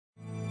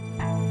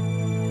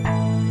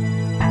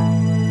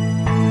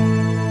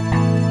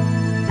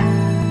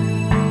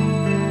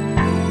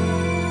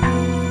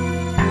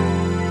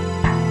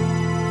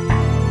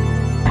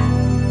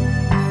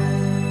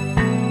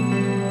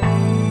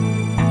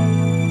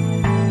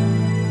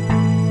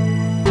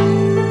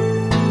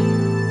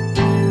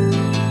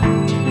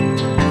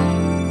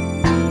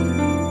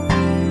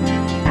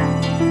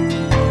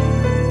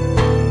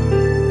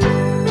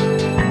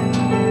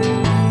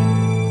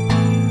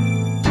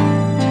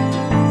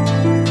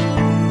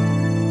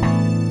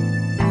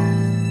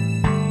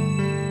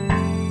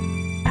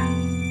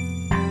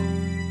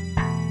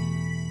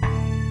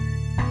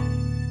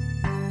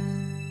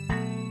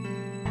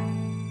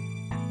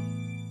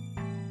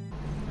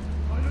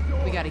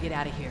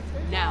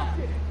Now.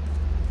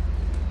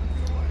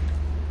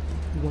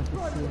 You want to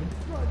see him?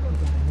 You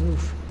gotta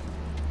move.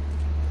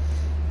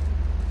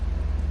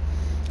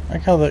 I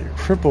like how that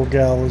cripple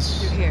gal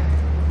is You're here.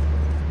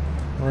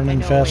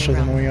 running faster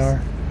than we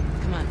are.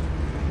 Come on.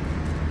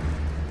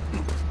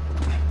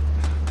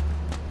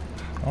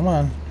 Come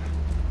on.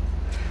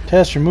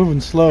 Tess, you're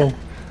moving slow.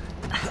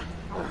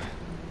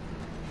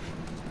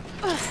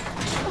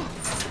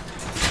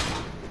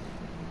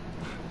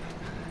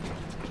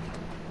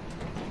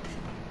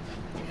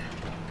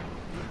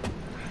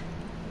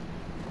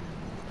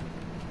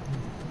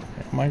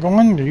 Am I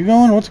going? Are you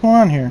going? What's going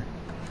on here?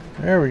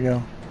 There we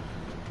go.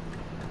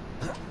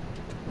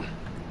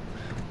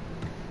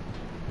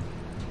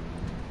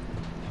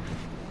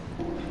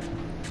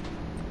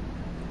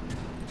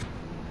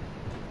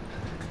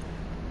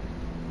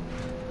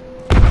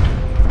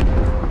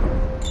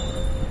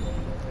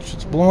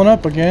 Shit's blowing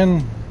up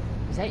again.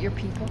 Is that your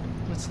people?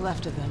 What's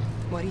left of them?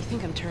 Why do you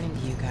think I'm turning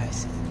to you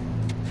guys?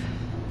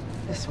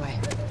 This way.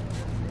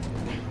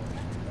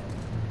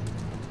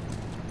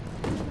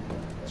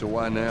 So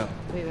why now?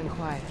 We've been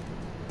quiet.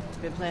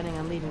 Been planning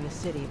on leaving the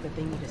city, but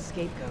they need a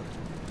scapegoat.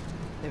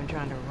 They've been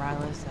trying to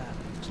rile us up.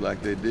 It's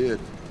like they did.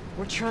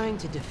 We're trying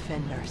to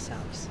defend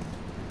ourselves.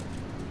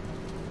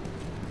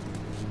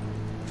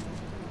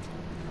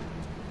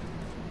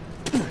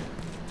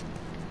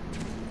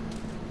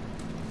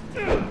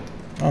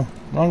 Oh,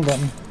 wrong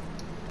button.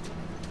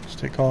 Let's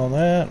take all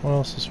that. What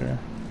else is here?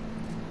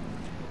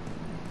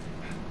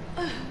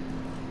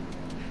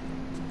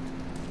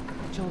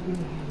 Joel, give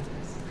me a hand with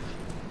this.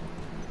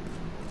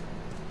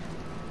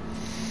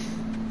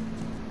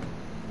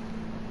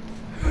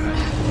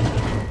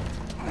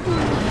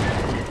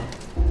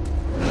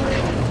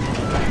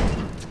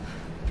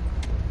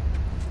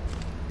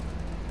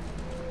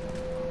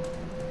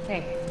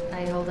 Hey, how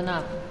you holding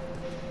up?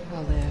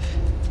 I'll live.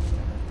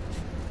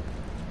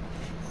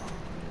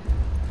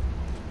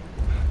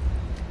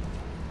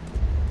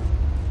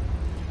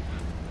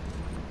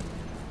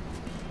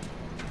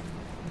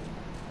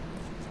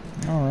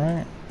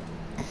 Alright.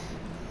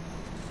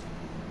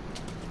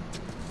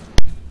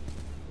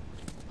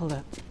 Hold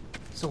up.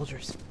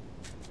 Soldiers.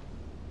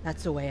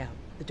 That's the way out.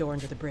 The door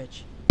under the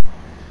bridge.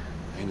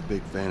 Ain't a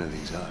big fan of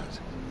these odds.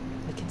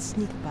 We can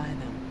sneak by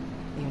them,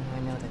 even though I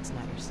know that's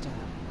not your style.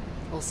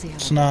 We'll see how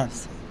It's it not.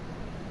 goes.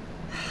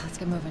 Let's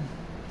get moving.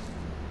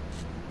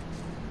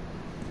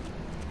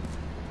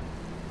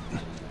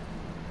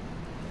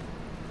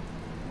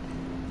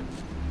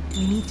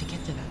 We need to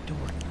get to that door.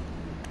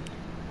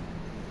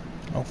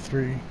 All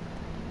three.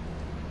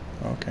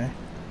 Okay.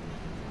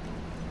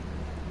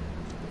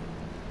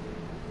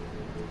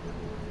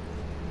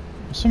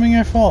 Assuming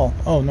I fall.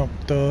 Oh, no.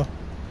 Duh.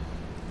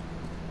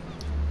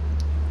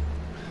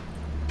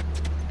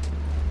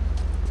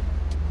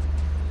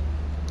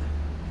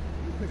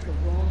 You picked the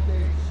wrong day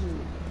to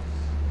shoot.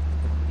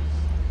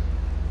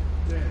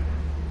 Damn.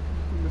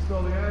 You missed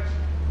all the action?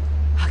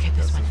 I'll get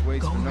this one.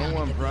 Waits Go for around no and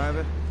one, get the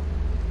Private.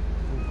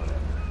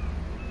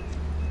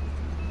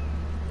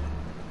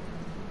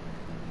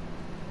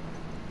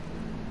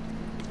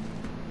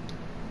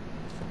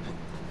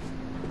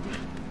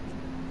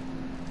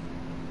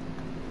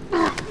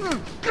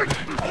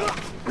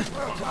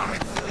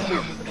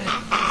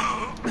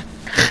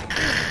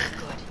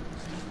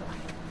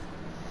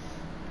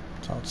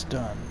 That's how it's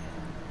done.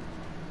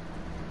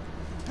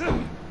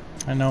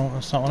 I know,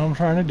 that's not what I'm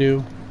trying to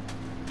do.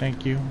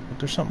 Thank you. But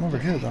there's something over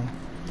here, though.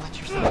 Watch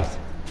yourselves.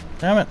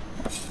 Damn it.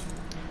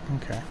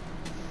 Okay.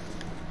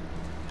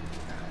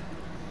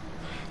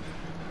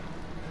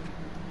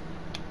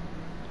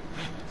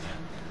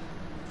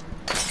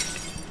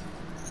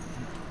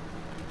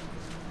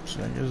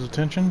 Should I get his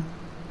attention?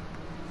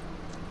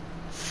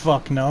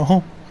 Fuck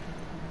no.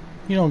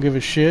 You don't give a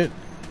shit.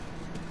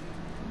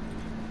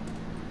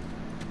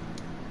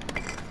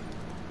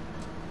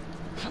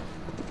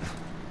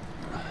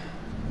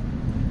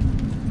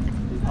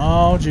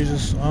 Oh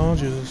Jesus, oh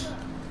Jesus.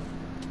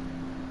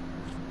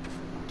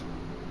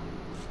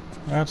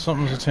 That's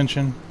something's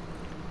attention.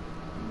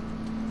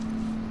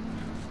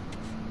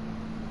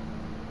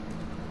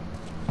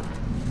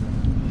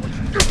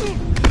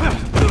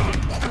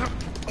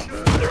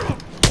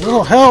 A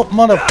little help,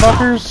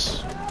 motherfuckers!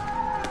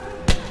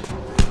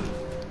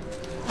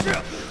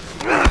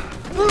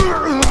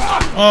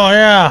 Oh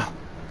yeah!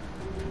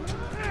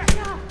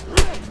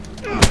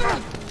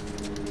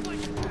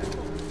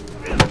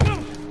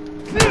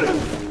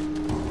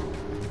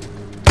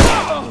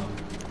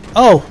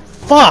 Oh,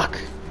 fuck!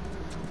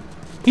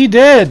 He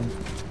did!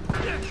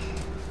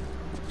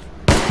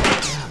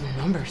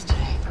 Numbers today.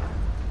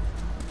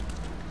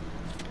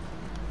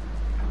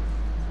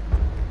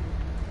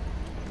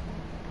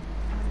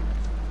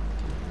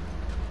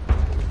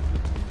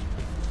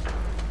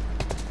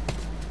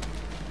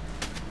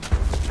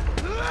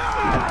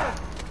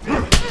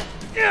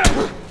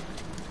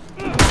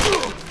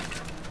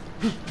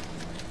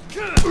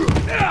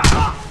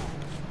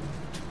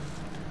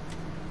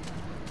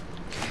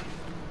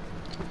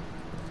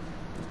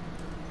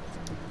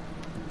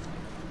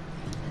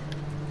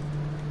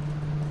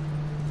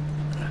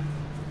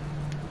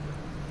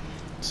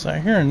 So I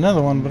hear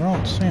another one, but I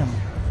don't see him.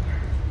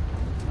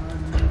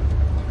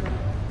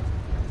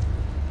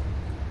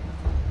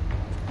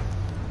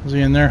 Is he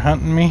in there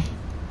hunting me?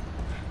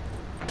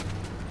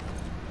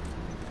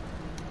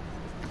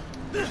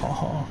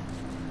 Oh.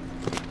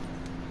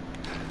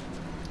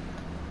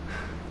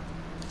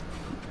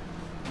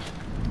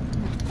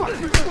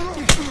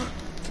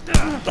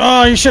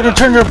 Oh, you should have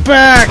turned your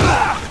back!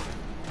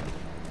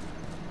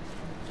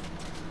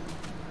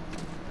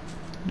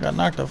 Got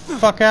knocked the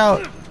fuck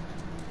out.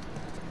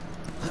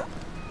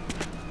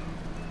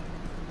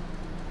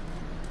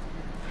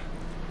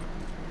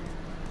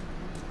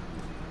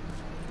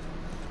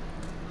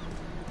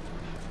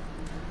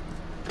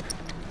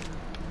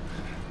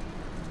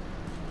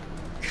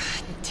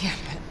 Damn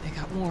it, they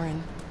got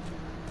Warren.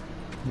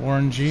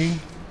 Warren G?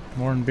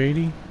 Warren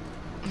Beatty?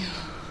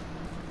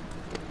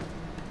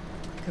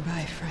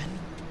 Goodbye, friend.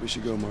 We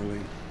should go, Marlene.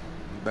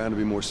 There's bound to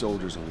be more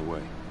soldiers on the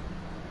way.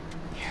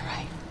 You're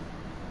right.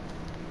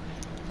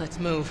 Let's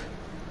move.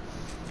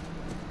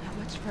 Not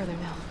much further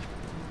now.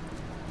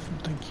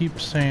 They keep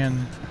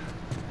saying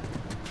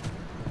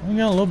we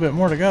got a little bit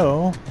more to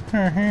go.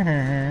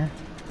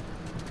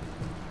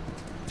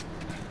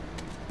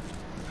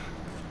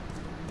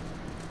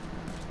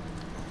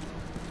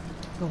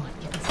 Go on,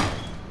 get inside.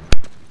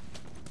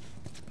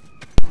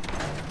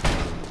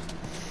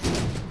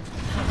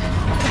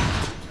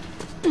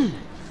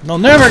 They'll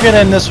never get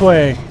in this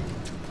way.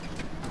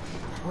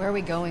 Where are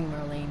we going,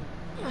 Marlene?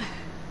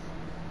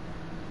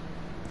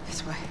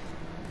 This way.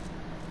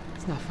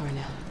 It's not far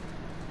now.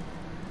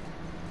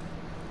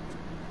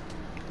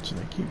 So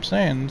they keep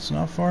saying it's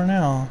not far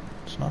now.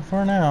 It's not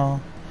far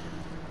now.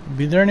 We'll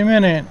be there any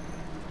minute.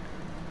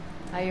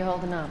 How you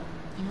holding up?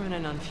 I'm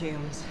running on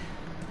fumes.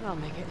 But I'll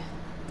make it.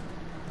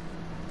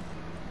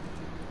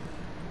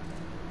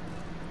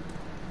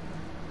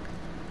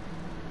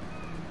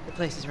 The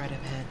place is right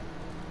up ahead.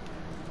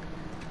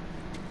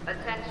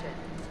 Attention.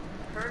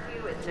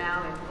 Curfew is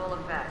now in full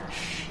effect.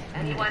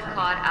 Anyone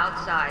caught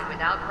outside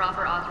without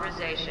proper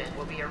authorization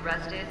will be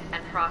arrested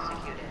and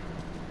prosecuted.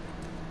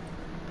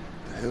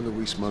 The hell are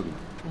we smuggling?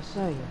 I'll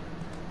show you.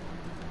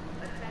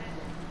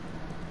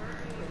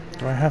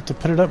 Do I have to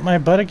put it up my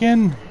butt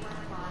again?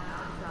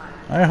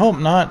 I hope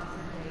not.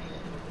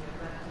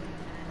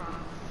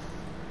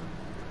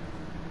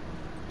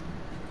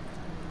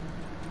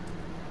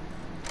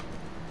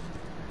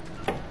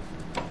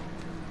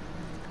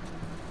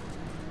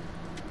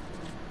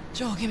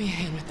 Joel, give me a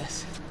hand with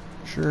this.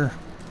 Sure.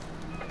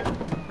 Come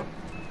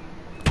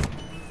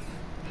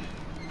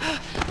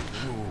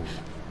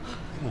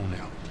on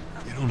now.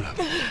 Get on up.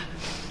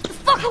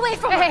 Fuck away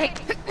from her! Hey!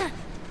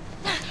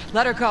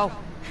 Let her go.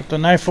 Put the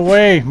knife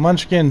away,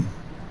 Munchkin.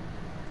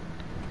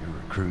 You're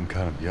recruiting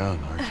kind of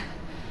young, aren't you?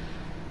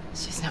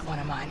 She's not one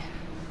of mine.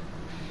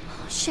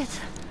 Shit.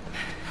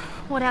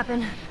 What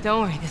happened?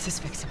 Don't worry, this is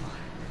fixable.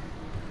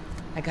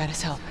 I got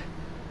his help.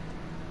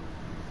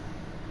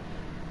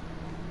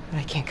 But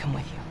I can't come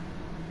with you.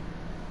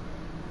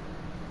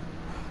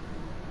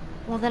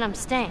 Well, then I'm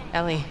staying.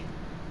 Ellie,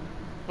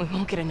 we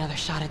won't get another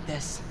shot at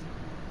this.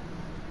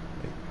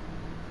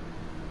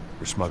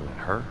 We're smuggling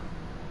her?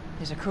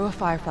 There's a crew of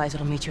Fireflies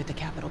that'll meet you at the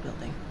Capitol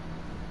building.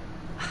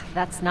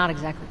 That's not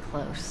exactly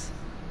close.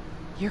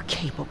 You're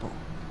capable.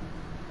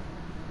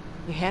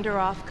 You hand her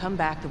off, come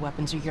back, the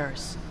weapons are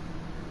yours.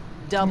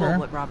 Double Sure.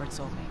 what Robert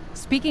sold me.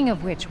 Speaking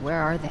of which,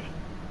 where are they?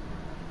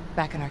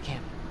 Back in our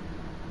camp.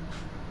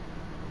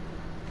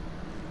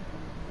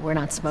 We're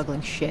not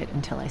smuggling shit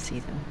until I see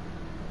them.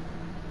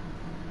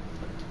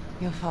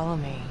 You'll follow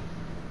me.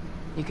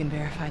 You can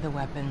verify the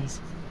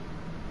weapons.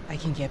 I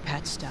can get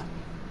patched up.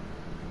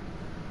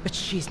 But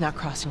she's not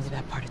crossing to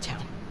that part of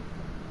town.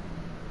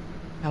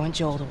 I want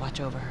Joel to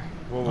watch over her.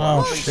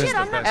 Oh, shit.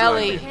 I'm not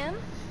Ellie. talking to him.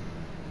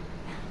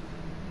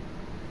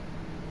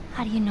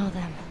 How do you know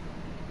them?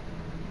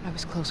 I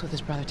was close with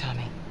his brother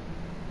Tommy.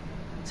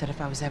 Said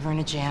if I was ever in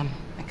a jam,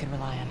 I could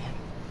rely on him.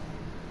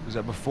 Was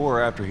that before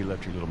or after he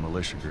left your little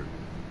militia group?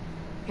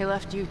 He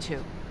left you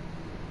too.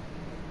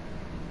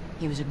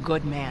 He was a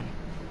good man.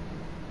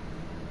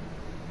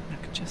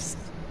 Look, just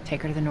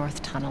take her to the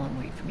North Tunnel and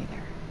wait for me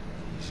there.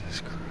 Jesus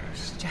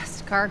Christ.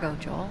 Just cargo,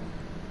 Joel.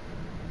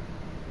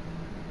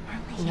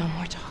 No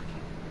more talking.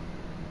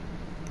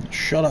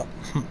 Shut up.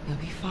 You'll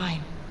be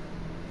fine.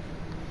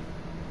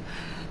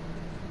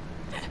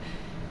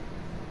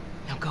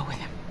 Now go with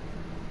him.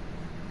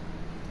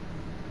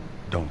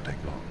 Don't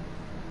take long.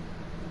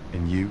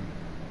 And you,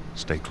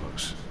 stay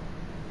close.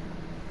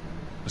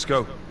 Let's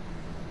go.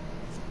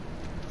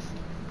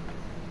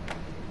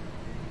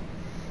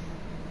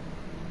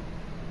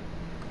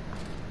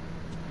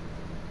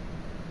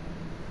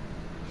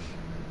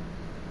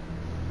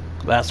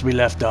 Last we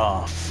left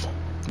off,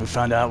 we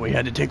found out we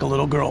had to take a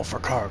little girl for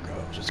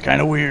cargoes. It's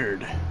kind of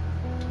weird.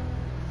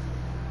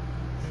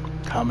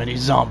 How many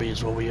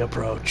zombies will we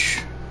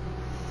approach?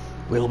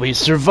 Will we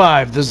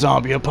survive the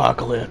zombie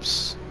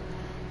apocalypse?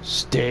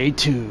 Stay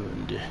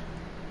tuned.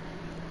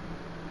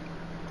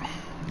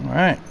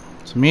 Alright,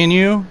 it's me and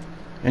you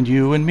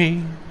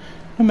me,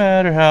 No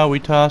matter how we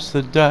tossed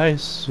the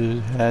dice,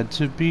 it had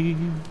to be.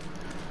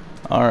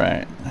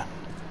 Alright.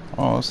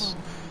 Oh, Whoa.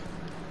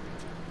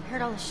 I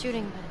heard all the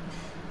shooting, but...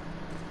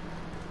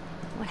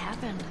 What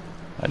happened?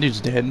 that dude's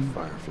dead.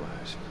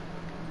 Fireflies.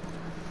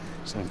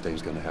 Same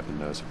thing's gonna happen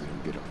to us if we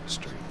don't get off the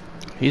street.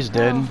 He's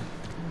dead. Oh,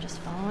 I'm just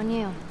following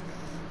you.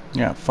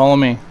 Yeah, follow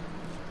me.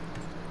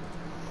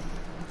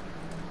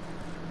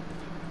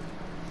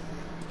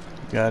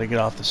 Gotta get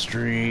off the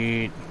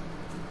street.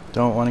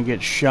 Don't want to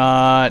get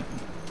shot.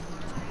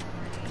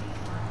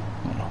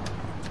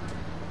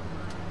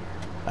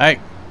 Hey.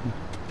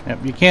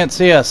 Yep, you can't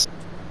see us.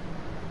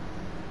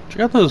 Check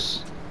out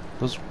those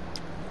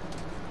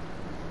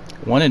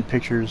wanted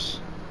pictures.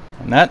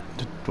 And that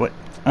what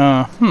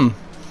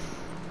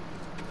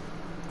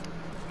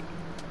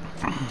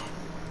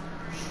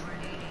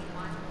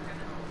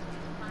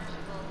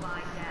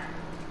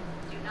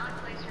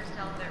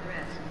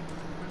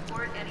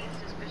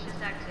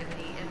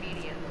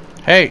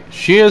Hey,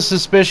 she is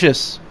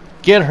suspicious.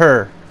 Get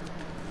her.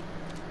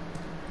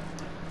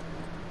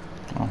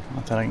 Oh,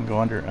 I thought I can go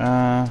under.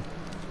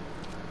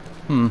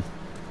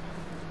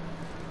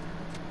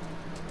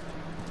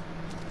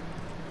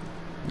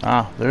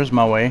 Ah, there's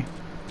my way.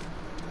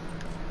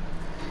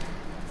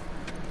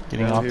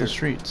 Getting Down off here. the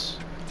streets.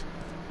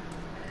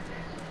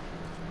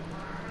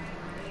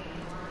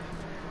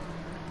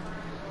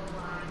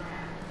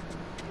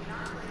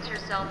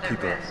 Yourself at Keep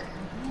up. risk.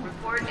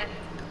 Report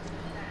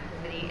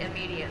any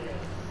immediately.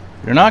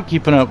 You're not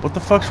keeping up. What the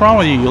fuck's wrong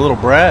with you, you little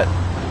brat?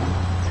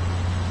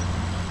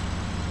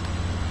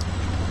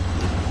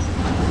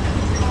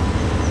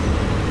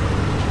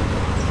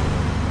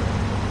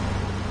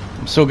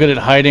 I'm so good at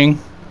hiding.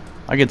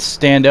 I could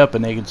stand up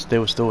and they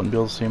still wouldn't be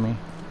able to see me.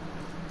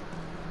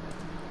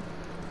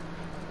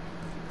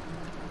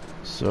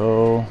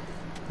 So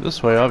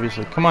this way,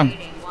 obviously. Come on.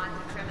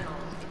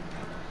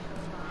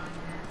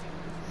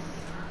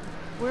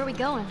 Where are we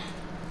going?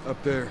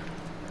 Up there.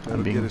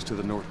 That'll get us to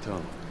the north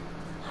tunnel.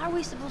 How are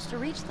we supposed to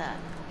reach that?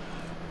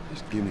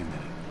 Just give me a minute.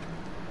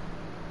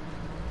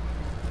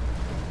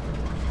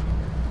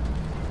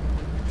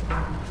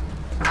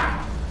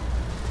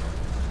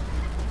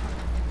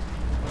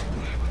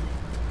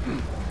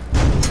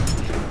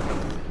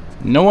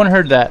 No one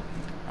heard that.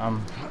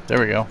 There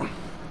we go.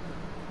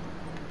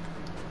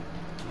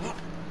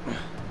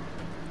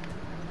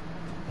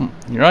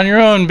 You're on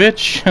your own,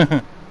 bitch.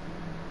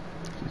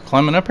 You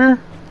climbing up here?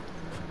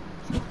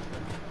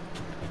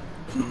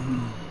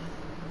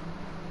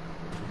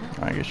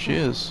 I guess she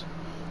is.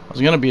 I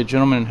was gonna be a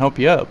gentleman and help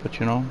you up, but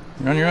you know,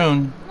 you're on your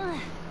own.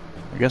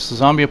 I guess the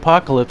zombie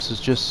apocalypse is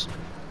just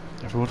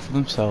everyone for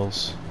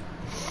themselves.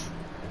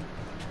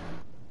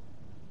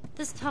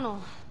 This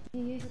tunnel.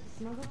 You use it to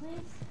smuggle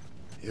things?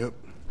 Yep.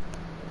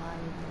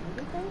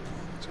 Illegal things?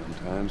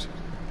 Sometimes.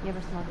 You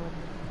ever smuggled it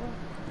before?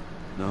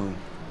 No,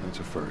 that's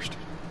a first.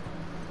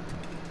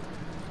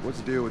 What's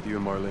the deal with you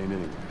and Marlene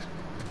anyways?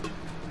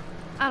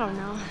 I don't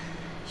know.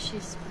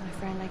 She's my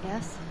friend, I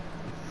guess.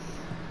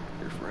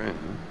 Your friend,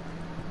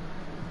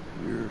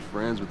 huh? You're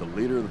friends with the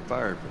leader of the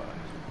Fireflies.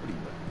 What are you,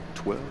 like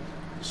 12?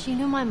 She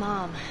knew my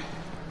mom,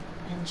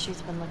 and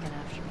she's been looking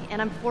after me.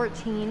 And I'm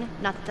 14.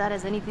 Not that that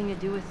has anything to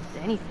do with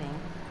anything.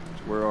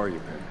 So where are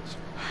your parents?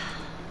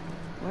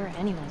 Where are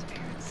anyone's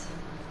parents?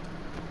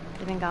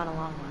 They've been gone a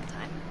long, long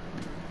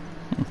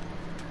time.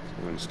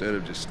 So instead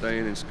of just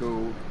staying in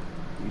school,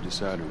 you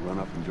decide to run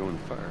up and join the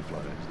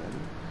Fireflies, is that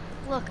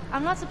it? Look,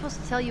 I'm not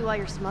supposed to tell you why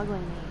you're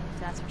smuggling me, if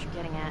that's what you're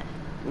getting at.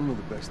 You know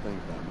the best thing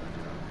about my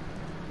job?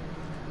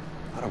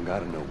 I don't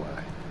gotta know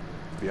why.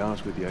 To be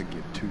honest with you, I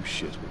give two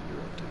shits what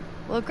you're up to.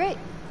 Well, great.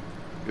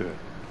 Good.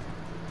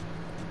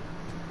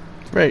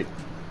 Great.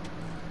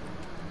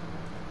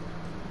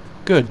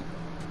 Good.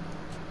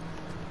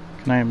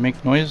 Can I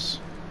make noise?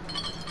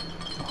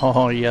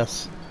 Oh,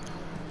 yes.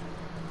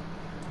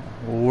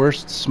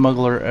 Worst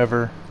smuggler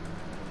ever.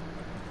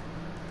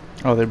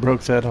 Oh, they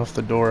broke that off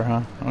the door,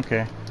 huh?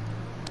 Okay.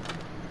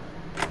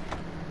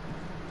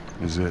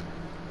 Is it?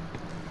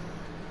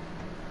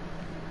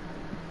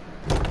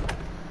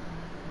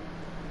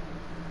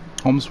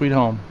 Home sweet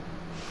home.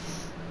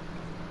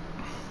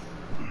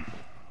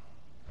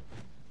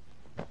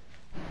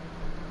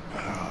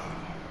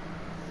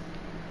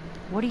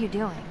 What are you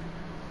doing?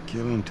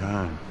 Killing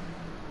time.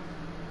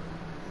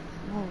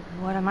 Well,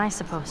 what am I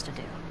supposed to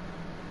do?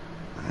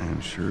 I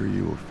am sure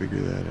you will figure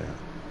that out.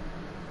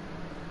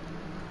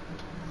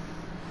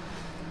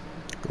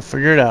 Go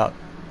figure it out.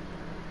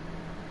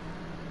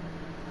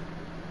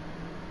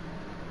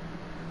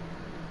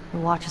 The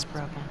watch is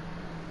broken.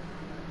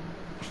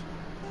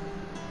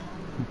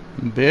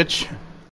 Bitch.